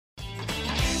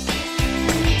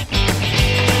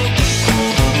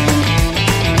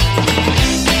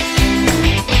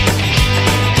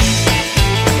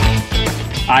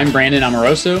I'm Brandon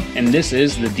Amoroso, and this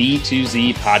is the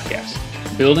D2Z podcast,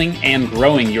 building and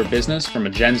growing your business from a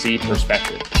Gen Z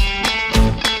perspective.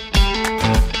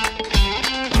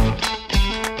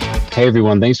 Hey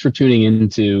everyone, thanks for tuning in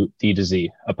to D2Z,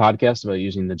 a podcast about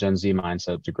using the Gen Z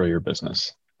mindset to grow your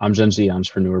business. I'm Gen Z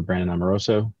entrepreneur Brandon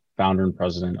Amoroso, founder and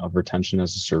president of Retention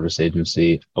as a Service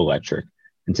agency, Electric.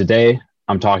 And today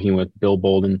I'm talking with Bill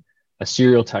Boulden, a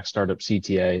serial tech startup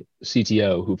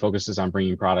CTO who focuses on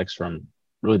bringing products from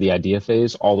really the idea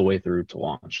phase all the way through to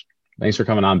launch. Thanks for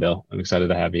coming on, Bill. I'm excited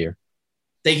to have you here.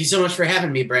 Thank you so much for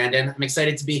having me, Brandon. I'm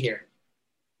excited to be here.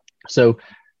 So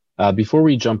before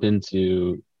we jump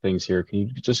into things here, can you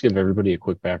just give everybody a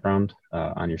quick background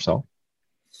on yourself?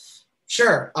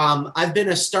 Sure. I've been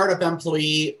a startup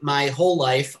employee my whole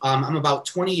life. I'm about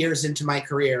 20 years into my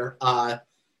career.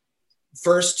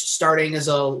 First starting as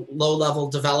a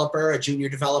low-level developer, a junior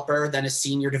developer, then a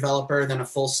senior developer, then a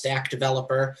full stack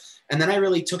developer. And then I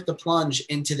really took the plunge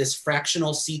into this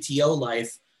fractional CTO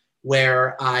life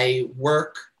where I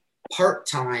work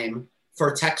part-time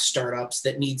for tech startups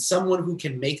that need someone who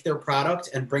can make their product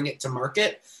and bring it to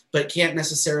market, but can't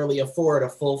necessarily afford a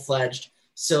full-fledged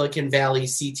Silicon Valley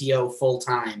CTO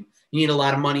full-time. You need a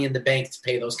lot of money in the bank to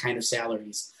pay those kind of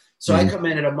salaries. So I come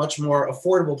in at a much more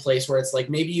affordable place where it's like,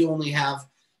 maybe you only have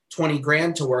 20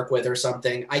 grand to work with or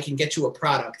something. I can get you a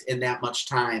product in that much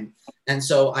time. And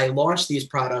so I launch these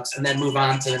products and then move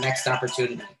on to the next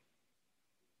opportunity.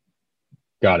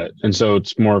 Got it. And so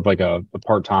it's more of like a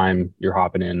part-time, you're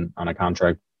hopping in on a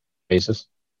contract basis?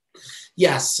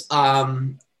 Yes.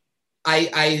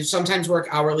 I sometimes work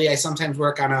hourly. I sometimes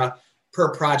work on a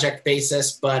per project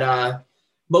basis, but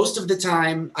most of the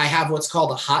time I have what's called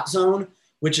a hot zone,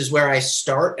 which is where I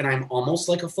start and I'm almost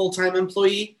like a full-time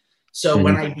employee. So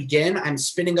when I begin, I'm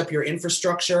spinning up your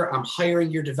infrastructure, I'm hiring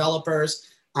your developers,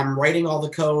 I'm writing all the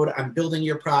code, I'm building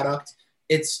your product.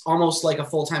 It's almost like a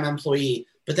full-time employee,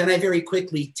 but then I very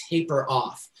quickly taper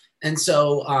off. And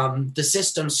so the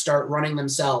systems start running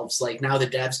themselves. Like now the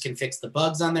devs can fix the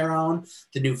bugs on their own.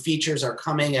 The new features are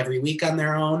coming every week on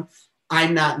their own.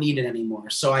 I'm not needed anymore.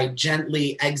 So I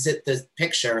gently exit the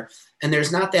picture. And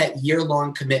there's not that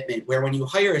year-long commitment where when you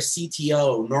hire a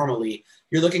CTO normally,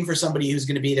 you're looking for somebody who's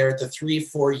going to be there at the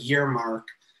 3-4 year mark,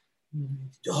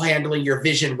 handling your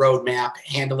vision roadmap,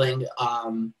 handling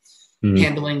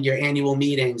your annual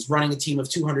meetings, running a team of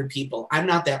 200 people. I'm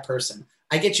not that person.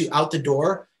 I get you out the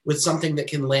door with something that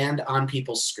can land on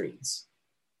people's screens.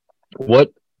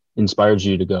 What inspired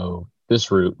you to go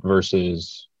this route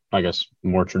versus, I guess,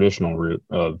 more traditional route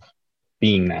of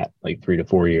being that like 3 to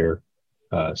 4 year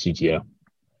CTO?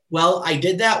 Well, I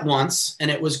did that once and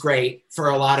it was great for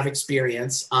a lot of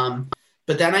experience.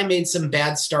 But then I made some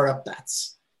bad startup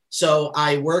bets. So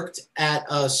I worked at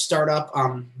a startup.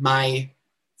 My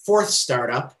fourth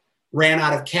startup ran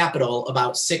out of capital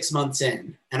about 6 months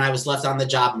in, and I was left on the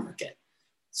job market.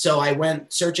 So I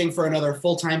went searching for another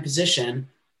full-time position.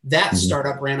 That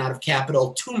startup ran out of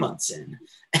capital 2 months in,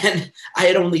 and I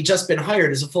had only just been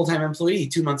hired as a full-time employee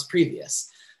 2 months previous.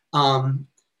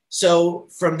 So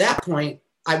from that point,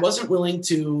 I wasn't willing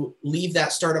to leave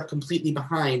that startup completely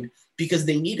behind because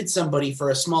they needed somebody for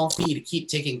a small fee to keep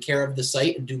taking care of the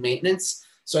site and do maintenance.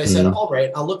 So I said, all right,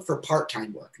 I'll look for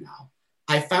part-time work now.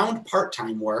 I found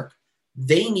part-time work.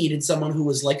 They needed someone who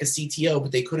was like a CTO,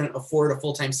 but they couldn't afford a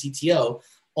full-time CTO.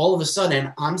 All of a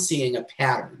sudden, I'm seeing a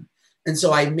pattern. And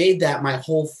so I made that my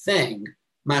whole thing,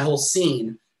 my whole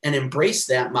scene, and embraced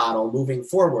that model moving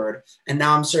forward. And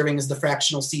now I'm serving as the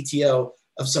fractional CTO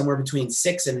of somewhere between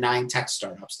 6 and 9 tech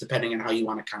startups, depending on how you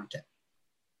want to count it.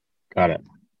 Got it.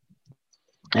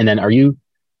 And then are you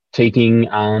taking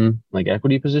on like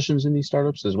equity positions in these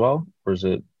startups as well? Or is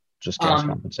it just cash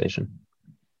compensation?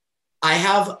 I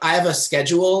have a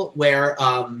schedule where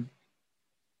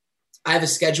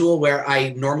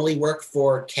I normally work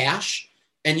for cash,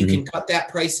 and you can cut that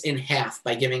price in half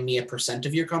by giving me 1%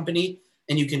 of your company,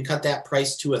 and you can cut that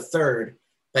price to 1/3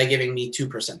 by giving me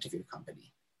 2% of your company.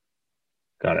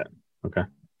 Got it. Okay.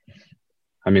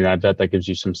 I mean, I bet that gives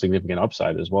you some significant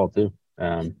upside as well, too.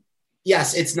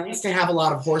 Yes, it's nice to have a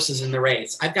lot of horses in the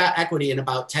race. I've got equity in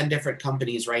about 10 different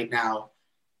companies right now.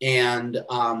 And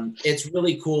it's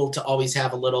really cool to always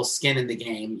have a little skin in the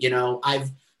game. You know,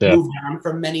 I've moved on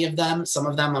from many of them. Some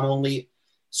of them I'm only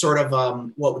sort of,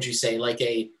 what would you say, like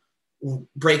a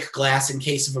break glass in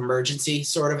case of emergency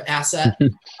sort of asset.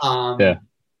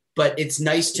 But it's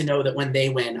nice to know that when they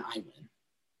win, I win.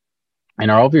 And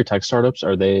are all of your tech startups,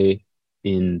 are they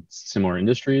in similar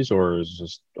industries or is it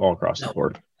just all across the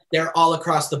board? They're all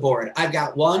across the board. I've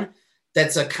got one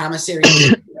that's a commissary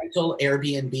rental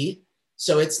Airbnb.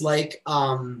 So it's like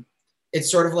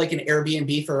It's sort of like an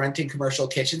Airbnb for renting commercial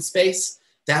kitchen space.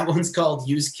 That one's called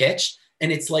Use Kitch.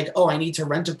 And it's like, oh, I need to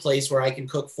rent a place where I can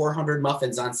cook 400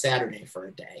 muffins on Saturday for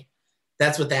a day.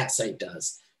 That's what that site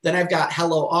does. Then I've got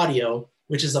Hello Audio,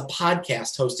 which is a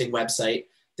podcast hosting website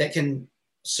that can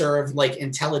serve like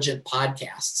intelligent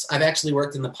podcasts. I've actually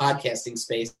worked in the podcasting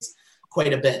space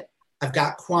quite a bit. I've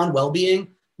got Quan Wellbeing,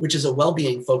 which is a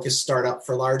well-being focused startup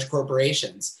for large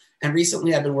corporations. And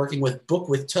recently I've been working with Book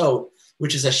with Tote,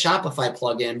 which is a Shopify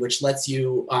plugin, which lets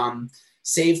you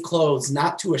save clothes,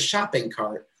 not to a shopping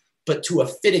cart, but to a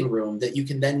fitting room that you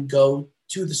can then go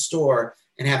to the store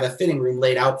and have a fitting room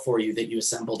laid out for you that you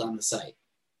assembled on the site.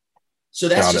 So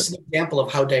that's just an example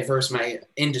of how diverse my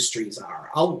industries are.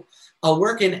 I'll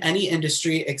work in any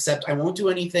industry, except I won't do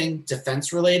anything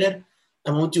defense related.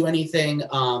 I won't do anything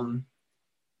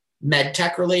med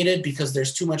tech related because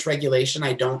there's too much regulation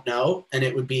I don't know. And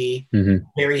it would be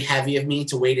very heavy of me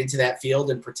to wade into that field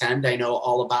and pretend I know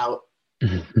all about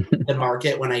the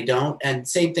market when I don't. And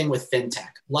same thing with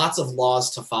fintech. Lots of laws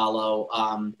to follow.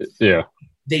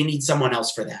 They need someone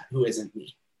else for that who isn't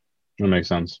me. That makes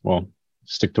sense. Well,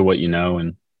 stick to what you know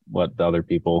and let the other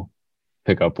people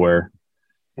pick up where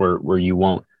you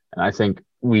won't. And I think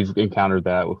we've encountered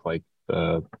that with like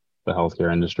the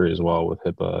healthcare industry as well, with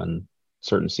HIPAA and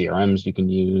certain CRMs you can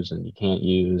use and you can't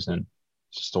use, and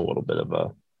it's just a little bit of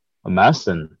a mess.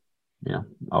 And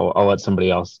I'll let somebody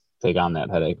else take on that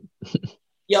headache.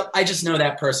 Yep, I just know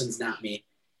that person's not me.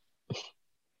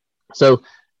 So,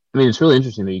 I mean, it's really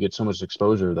interesting that you get so much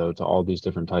exposure, though, to all these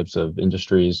different types of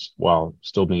industries while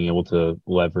still being able to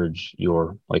leverage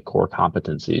your like core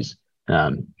competencies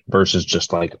versus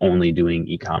just like only doing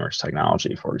e-commerce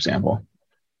technology, for example.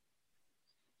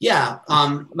 Yeah,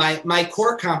 my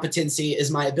core competency is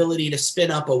my ability to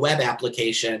spin up a web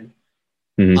application,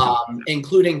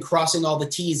 including crossing all the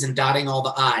T's and dotting all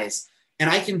the I's. And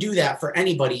I can do that for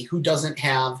anybody who doesn't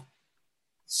have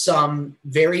some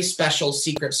very special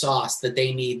secret sauce that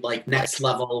they need, like next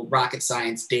level rocket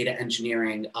science, data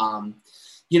engineering.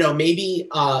 Maybe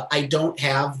I don't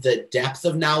have the depth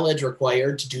of knowledge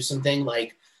required to do something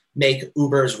like make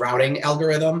Uber's routing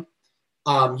algorithm.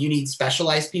 You need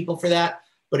specialized people for that.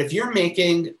 But if you're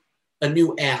making a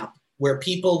new app where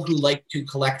people who like to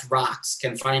collect rocks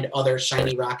can find other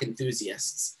shiny rock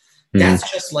enthusiasts,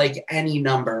 that's just like any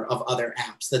number of other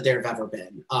apps that there have ever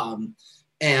been.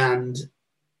 And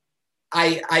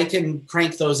I can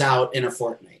crank those out in a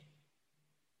fortnight.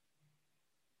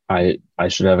 I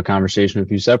should have a conversation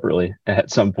with you separately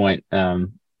at some point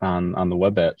on the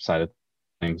web app side of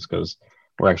things, because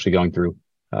we're actually going through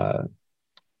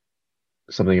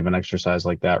something of an exercise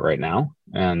like that right now.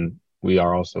 And we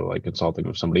are also like consulting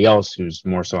with somebody else who's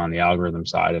more so on the algorithm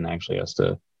side and actually has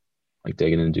to like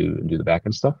dig in and do the back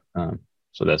end stuff.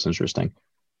 So that's interesting.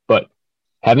 But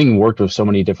having worked with so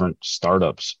many different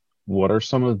startups, what are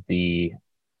some of the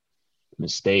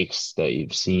mistakes that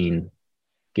you've seen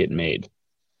get made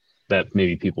that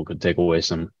maybe people could take away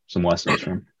some lessons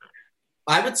from?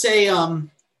 I would say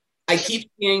I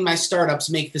keep seeing my startups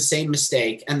make the same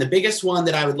mistake. And the biggest one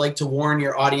that I would like to warn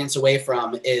your audience away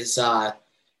from is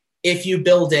if you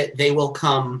build it, they will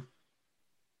come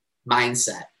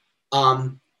mindset.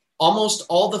 Almost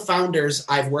all the founders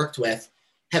I've worked with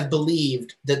have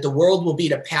believed that the world will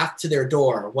be a path to their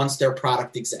door once their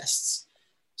product exists.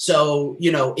 So,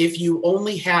 if you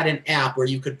only had an app where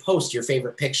you could post your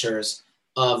favorite pictures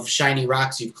of shiny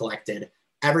rocks you've collected,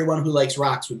 everyone who likes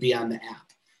rocks would be on the app.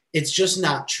 It's just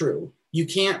not true. You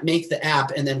can't make the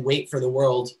app and then wait for the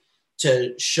world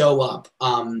to show up.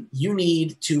 You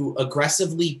need to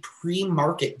aggressively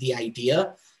pre-market the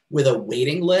idea with a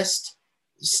waiting list,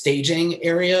 staging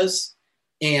areas,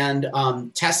 and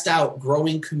test out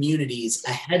growing communities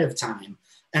ahead of time.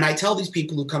 And I tell these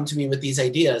people who come to me with these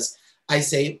ideas, I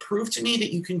say, prove to me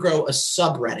that you can grow a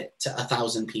subreddit to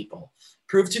 1,000 people.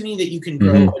 Prove to me that you can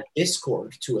grow a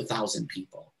Discord to 1,000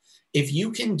 people. If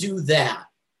you can do that,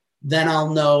 then I'll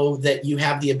know that you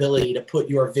have the ability to put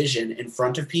your vision in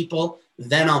front of people.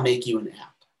 Then I'll make you an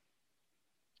app.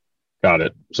 Got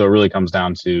it. So it really comes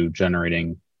down to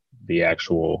generating the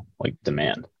actual like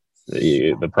demand.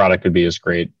 The product could be as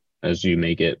great as you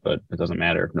make it, but it doesn't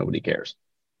matter if nobody cares.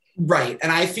 Right.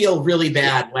 And I feel really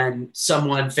bad when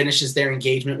someone finishes their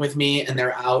engagement with me and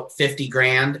they're out 50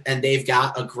 grand and they've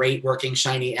got a great working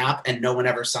shiny app and no one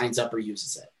ever signs up or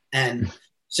uses it. And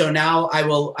so now I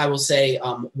will say,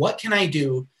 what can I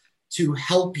do to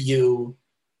help you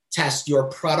test your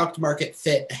product market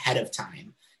fit ahead of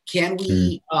time? Can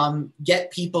we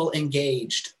get people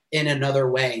engaged in another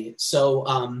way?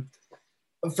 So,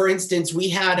 for instance, we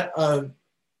had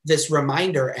this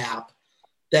reminder app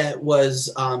that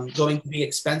was going to be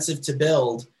expensive to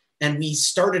build. And we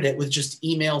started it with just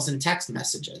emails and text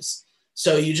messages.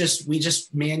 So we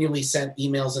just manually sent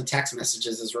emails and text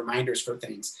messages as reminders for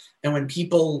things. And when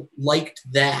people liked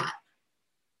that,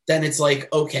 then it's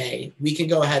like, okay, we can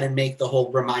go ahead and make the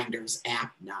whole reminders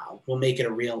app now. We'll make it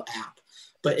a real app.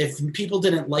 But if people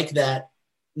didn't like that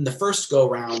in the first go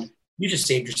round, you just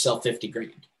saved yourself 50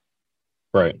 grand.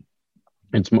 Right.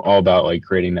 It's all about like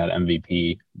creating that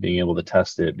MVP, being able to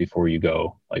test it before you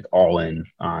go like all in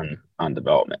on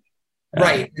development.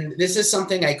 Right. And this is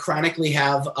something I chronically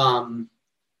have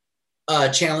a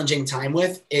challenging time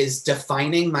with, is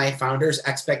defining my founders'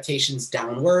 expectations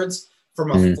downwards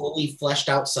from a fully fleshed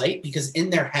out site, because in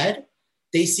their head,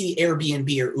 they see Airbnb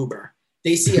or Uber.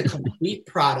 They see a complete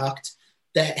product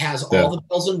that has all the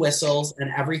bells and whistles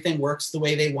and everything works the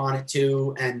way they want it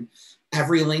to. And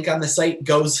every link on the site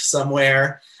goes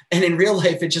somewhere. And in real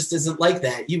life, it just isn't like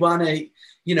that. You want to,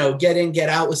 get in, get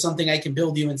out with something I can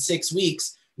build you in 6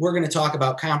 weeks. We're going to talk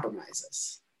about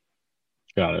compromises.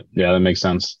 Got it. Yeah, that makes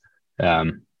sense.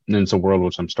 And it's a world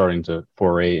which I'm starting to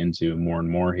foray into more and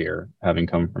more here, having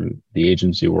come from the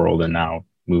agency world and now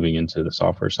moving into the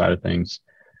software side of things.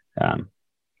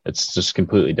 It's just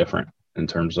completely different in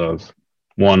terms of,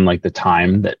 one, like the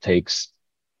time that it takes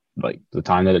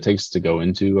to go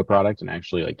into a product and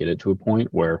actually like get it to a point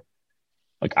where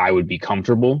like I would be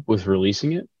comfortable with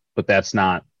releasing it, but that's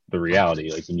not the reality.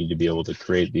 Like you need to be able to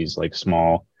create these like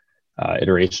small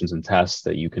iterations and tests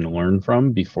that you can learn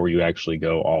from before you actually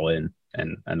go all in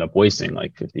and end up wasting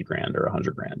like 50 grand or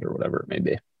 100 grand or whatever it may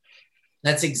be.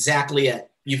 That's exactly it.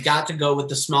 You've got to go with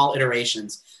the small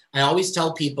iterations. I always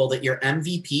tell people that your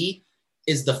MVP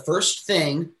is the first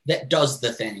thing that does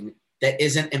the thing that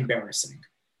isn't embarrassing.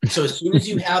 So as soon as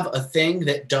you have a thing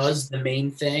that does the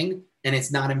main thing and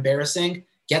it's not embarrassing,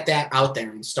 get that out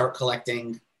there and start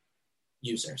collecting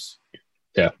users.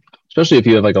 Yeah. Especially if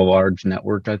you have like a large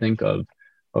network, I think, of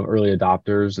early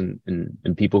adopters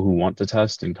and people who want to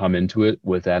test and come into it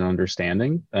with that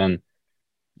understanding, then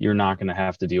you're not going to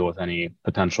have to deal with any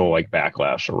potential like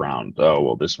backlash around, oh,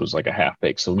 well, this was like a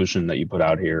half-baked solution that you put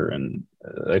out here. And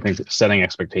I think that setting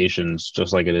expectations,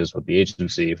 just like it is with the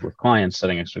agency, with clients,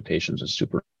 setting expectations is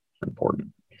super important.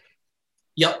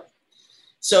 Yep.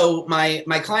 So my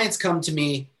clients come to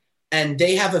me and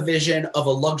they have a vision of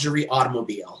a luxury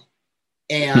automobile.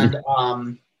 And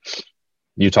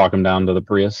you talk them down to the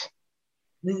Prius?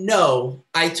 No,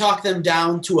 I talk them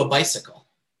down to a bicycle.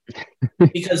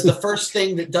 Because the first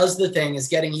thing that does the thing is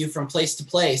getting you from place to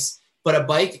place, but a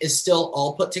bike is still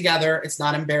all put together. It's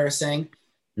not embarrassing.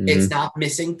 It's not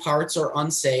missing parts or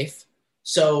unsafe.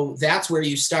 So that's where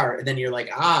you start. And then you're like,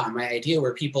 my idea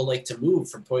where people like to move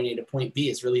from point A to point B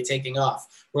is really taking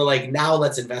off. We're like, now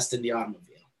let's invest in the automobile.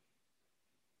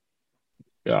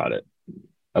 Got it.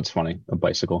 That's funny. A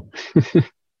bicycle.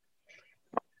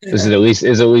 Is it at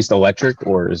least electric,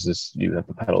 or is this you have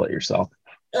to pedal it yourself?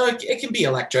 It can be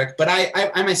electric, but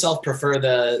I myself prefer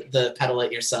the pedal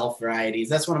it yourself varieties.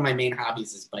 That's one of my main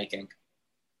hobbies is biking.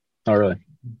 Oh, really?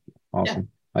 Awesome.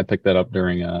 Yeah. I picked that up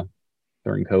during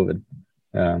COVID.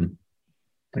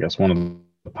 I guess one of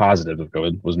the positives of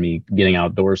COVID was me getting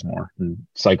outdoors more and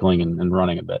cycling and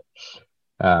running a bit.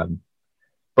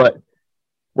 But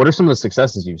what are some of the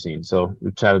successes you've seen? So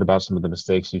we've chatted about some of the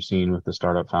mistakes you've seen with the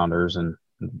startup founders, and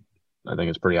I think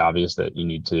it's pretty obvious that you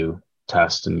need to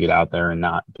test and get out there and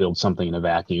not build something in a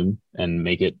vacuum and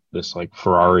make it this like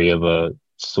Ferrari of a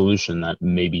solution that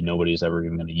maybe nobody's ever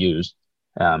even going to use.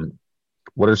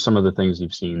 What are some of the things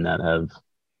you've seen that have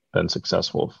been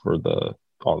successful for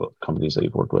all the companies that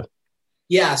you've worked with?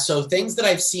 Yeah, so things that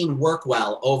I've seen work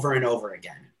well over and over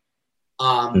again.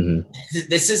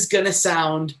 This is going to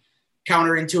sound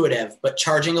counterintuitive, but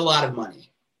charging a lot of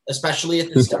money, especially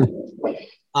at the start.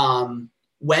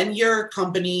 When your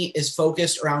company is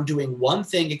focused around doing one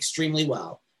thing extremely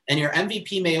well, and your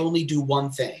MVP may only do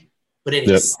one thing, but it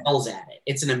excels at it.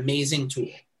 It's an amazing tool.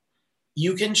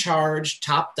 You can charge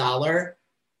top dollar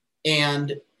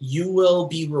and you will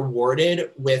be rewarded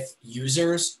with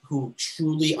users who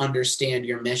truly understand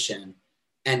your mission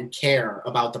and care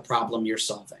about the problem you're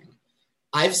solving.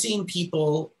 I've seen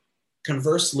people,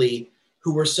 conversely,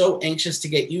 who were so anxious to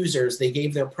get users, they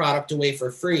gave their product away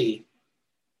for free.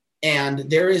 And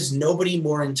there is nobody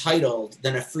more entitled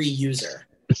than a free user.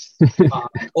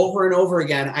 Over and over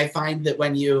again, I find that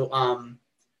when you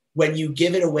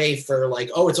give it away for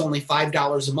like, oh, it's only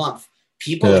 $5 a month,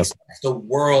 people expect the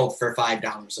world for $5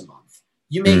 a month.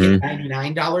 You make it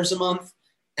 $99 a month,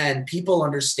 and people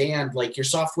understand like your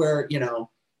software,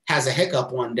 has a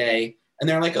hiccup one day, and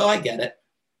they're like, oh, I get it.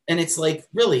 And it's like,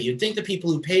 really, you'd think the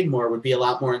people who paid more would be a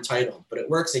lot more entitled, but it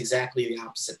works exactly the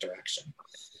opposite direction. Yeah,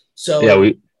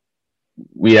 So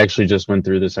we actually just went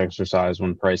through this exercise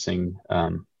when pricing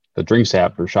the drinks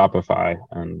app for Shopify,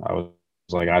 and I was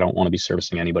like, I don't want to be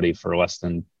servicing anybody for less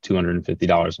than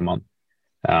 $250 a month.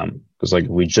 Because like if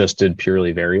we just did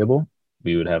purely variable,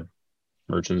 we would have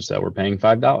merchants that were paying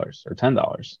 $5 or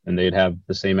 $10, and they'd have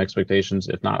the same expectations,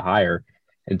 if not higher,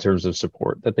 in terms of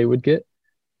support that they would get,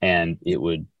 and it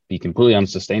would be completely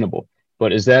unsustainable.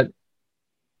 But is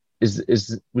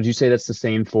would you say that's the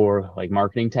same for like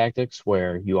marketing tactics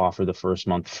where you offer the first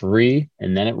month free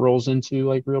and then it rolls into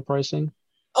like real pricing?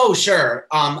 oh, sure.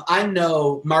 I'm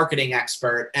no marketing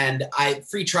expert, and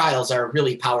free trials are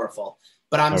really powerful.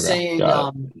 But I'm Okay, saying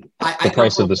got it. I The come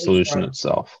price from of a the place solution where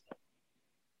itself.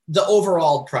 the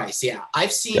overall price, yeah.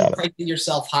 I've seen Got it. pricing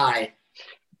yourself high.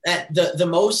 At the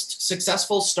most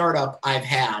successful startup I've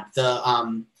had,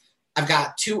 I've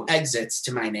got 2 exits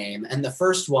to my name, and the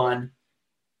first one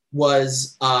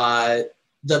was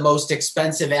the most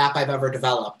expensive app I've ever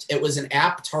developed. It was an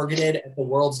app targeted at the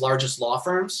world's largest law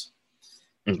firms.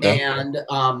 Okay. And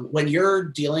when you're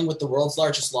dealing with the world's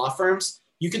largest law firms,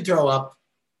 you can throw up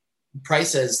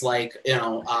prices like,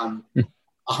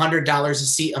 $100 a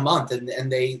seat a month,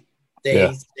 and they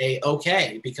Yeah. say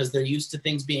okay because they're used to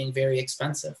things being very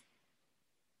expensive.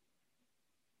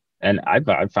 And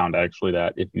I've found actually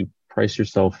that if you price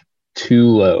yourself too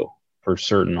low for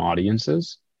certain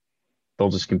audiences, they'll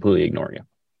just completely ignore you.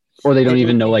 Or they They don't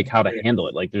even know really like how to ignore you. handle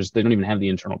it. Like they don't even have the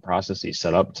internal processes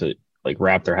set up to like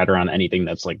wrap their head around anything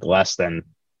that's like less than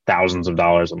thousands of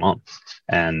dollars a month.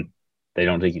 And they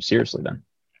don't take you seriously then.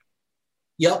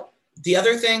 Yep. The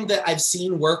other thing that I've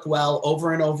seen work well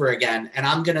over and over again, and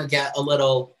I'm going to get a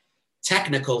little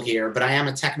technical here, but I am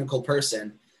a technical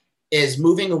person, is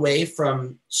moving away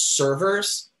from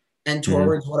servers and Mm-hmm.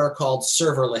 towards what are called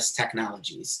serverless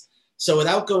technologies. So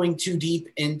without going too deep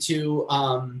into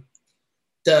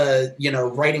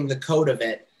writing the code of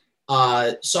it,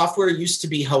 software used to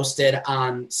be hosted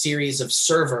on series of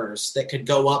servers that could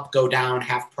go up, go down,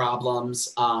 have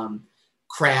problems,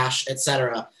 crash,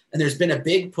 etc. And there's been a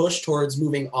big push towards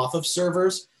moving off of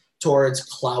servers towards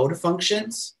cloud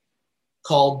functions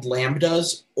called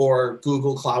Lambdas or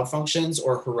Google Cloud Functions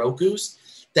or Heroku's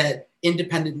that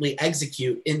independently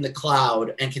execute in the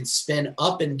cloud and can spin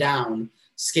up and down,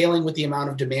 scaling with the amount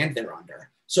of demand they're under.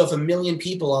 So if 1 million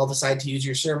people all decide to use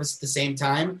your service at the same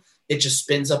time, it just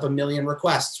spins up 1 million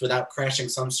requests without crashing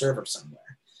some server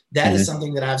somewhere. That is Mm-hmm.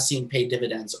 something that I've seen pay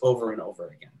dividends over and over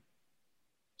again.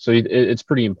 So it's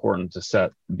pretty important to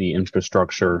set the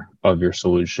infrastructure of your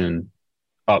solution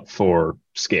up for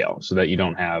scale so that you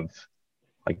don't have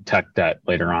like tech debt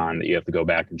later on that you have to go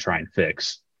back and try and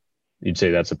fix. You'd say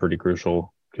that's a pretty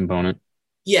crucial component.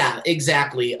 Yeah,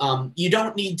 exactly. You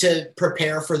don't need to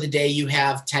prepare for the day you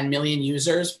have 10 million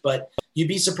users, but you'd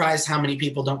be surprised how many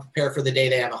people don't prepare for the day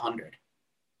they have 100.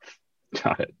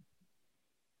 Got it.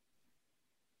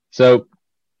 So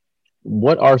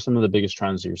what are some of the biggest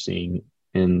trends you're seeing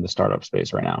in the startup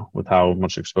space right now with how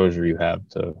much exposure you have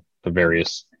to the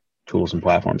various tools and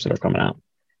platforms that are coming out?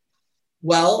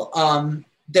 Well,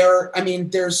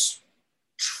 there's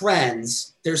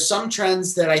trends. There's some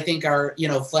trends that I think are,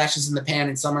 flashes in the pan,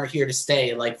 and some are here to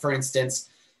stay. Like, for instance,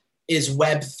 is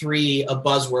Web3 a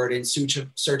buzzword in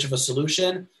search of a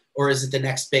solution, or is it the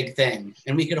next big thing?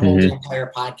 And we could hold an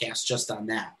entire podcast just on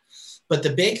that. But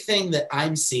the big thing that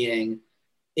I'm seeing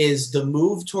is the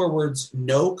move towards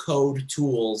no-code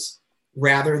tools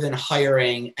rather than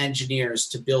hiring engineers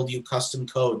to build you custom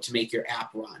code to make your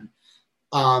app run.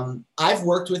 I've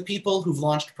worked with people who've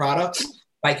launched products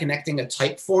by connecting a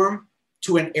type form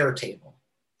to an Airtable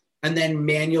and then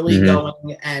manually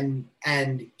going and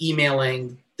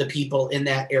emailing the people in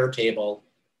that Airtable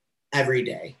every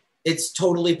day. It's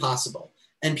totally possible.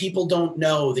 And people don't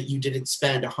know that you didn't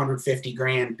spend 150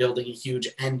 grand building a huge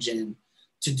engine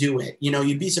to do it.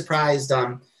 You'd be surprised.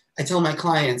 I tell my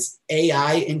clients,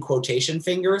 AI in quotation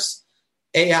fingers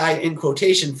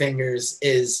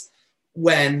is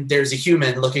when there's a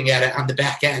human looking at it on the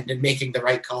back end and making the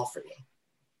right call for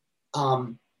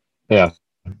you. Yeah.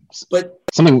 But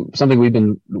something we've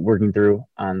been working through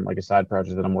on like a side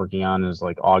project that I'm working on is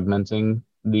like augmenting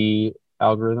the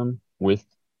algorithm with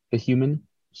a human.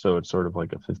 So it's sort of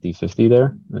like a 50-50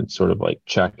 there. It's sort of like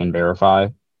check and verify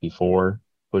before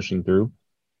pushing through,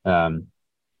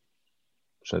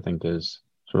 which I think is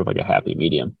sort of like a happy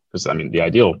medium. Because I mean, the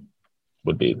ideal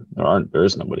would be there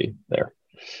is nobody there.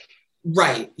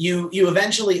 Right. You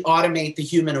eventually automate the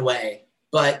human away,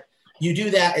 but you do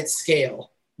that at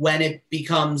scale when it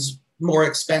becomes more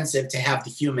expensive to have the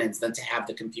humans than to have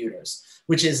the computers,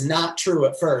 which is not true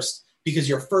at first because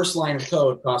your first line of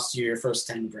code costs you your first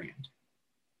 10 grand.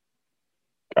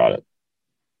 Got it.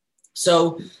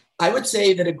 So I would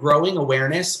say that a growing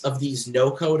awareness of these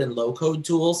no code and low code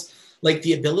tools, like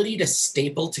the ability to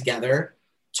staple together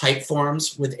type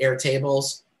forms with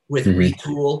Airtables, with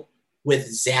Retool, with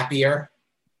Zapier,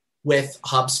 with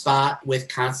HubSpot, with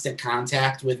Constant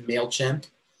Contact, with MailChimp,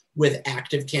 with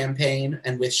ActiveCampaign,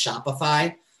 and with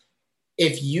Shopify.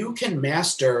 If you can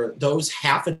master those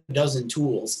half a dozen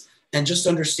tools and just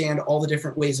understand all the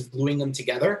different ways of gluing them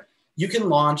together, you can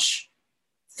launch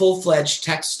full-fledged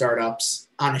tech startups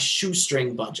on a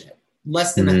shoestring budget,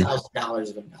 less than $1,000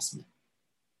 of investment.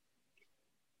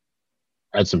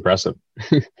 That's impressive.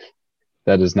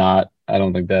 That is not, I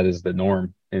don't think that is the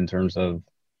norm in terms of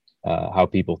how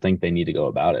people think they need to go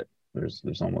about it.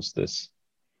 There's almost this,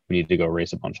 we need to go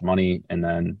raise a bunch of money and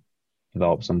then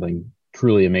develop something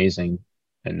truly amazing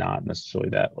and not necessarily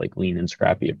that like lean and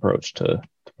scrappy approach to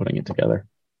putting it together.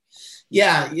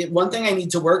 Yeah, one thing I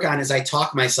need to work on is I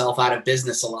talk myself out of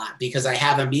business a lot because I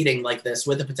have a meeting like this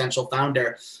with a potential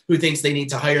founder who thinks they need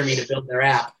to hire me to build their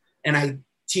app. And I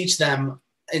teach them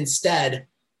instead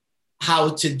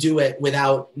how to do it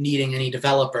without needing any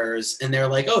developers. And they're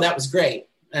like, oh, that was great.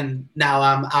 And now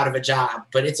I'm out of a job,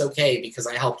 but it's okay because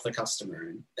I helped the customer.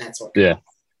 And that's what. Yeah.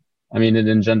 I mean, it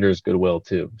engenders goodwill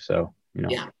too. So, you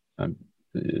know,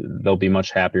 they'll be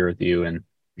much happier with you and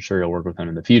I'm sure you'll work with them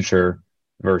in the future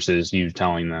versus you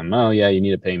telling them, oh yeah, you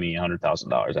need to pay me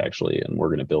 $100,000 actually. And we're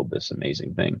going to build this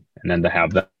amazing thing. And then to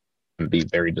have them be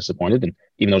very disappointed. And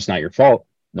even though it's not your fault,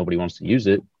 nobody wants to use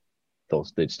it.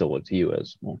 They'd still look to you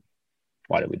as, well,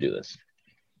 why did we do this?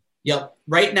 Yep.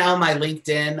 Right now, my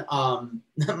LinkedIn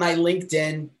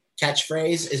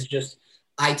catchphrase is just,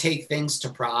 I take things to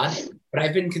prod, but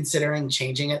I've been considering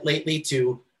changing it lately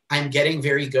to, I'm getting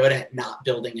very good at not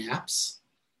building apps.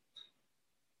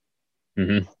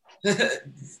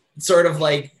 Sort of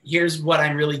like, here's what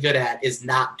I'm really good at is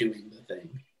not doing the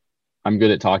thing. I'm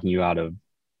good at talking you out of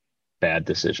bad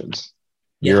decisions.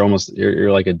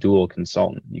 You're like a dual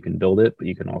consultant. You can build it, but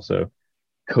you can also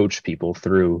coach people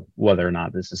through whether or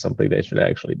not this is something they should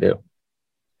actually do.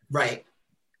 Right.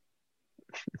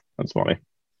 That's funny.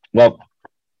 Well,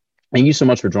 thank you so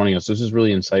much for joining us. This is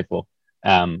really insightful.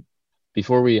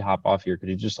 Before we hop off here, could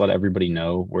you just let everybody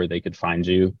know where they could find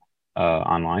you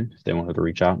online if they wanted to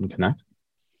reach out and connect?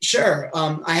 Sure.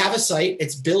 I have a site.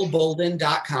 It's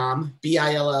billboulden.com,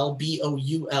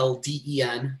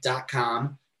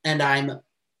 BILLBOULDEN.com. And I'm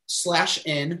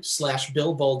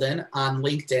 /in/Bill Boulden on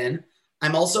LinkedIn.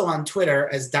 I'm also on Twitter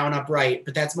as Down Upright,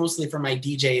 but that's mostly for my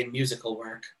DJ and musical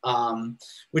work,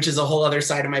 which is a whole other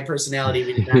side of my personality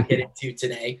we did not get into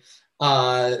today.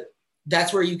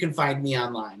 That's where you can find me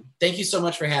online. Thank you so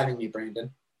much for having me,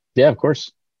 Brandon. Yeah, of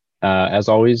course. As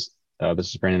always, this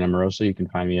is Brandon Amoroso. You can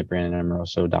find me at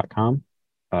brandonamoroso.com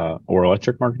or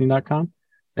electricmarketing.com.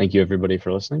 Thank you, everybody,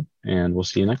 for listening, and we'll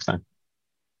see you next time.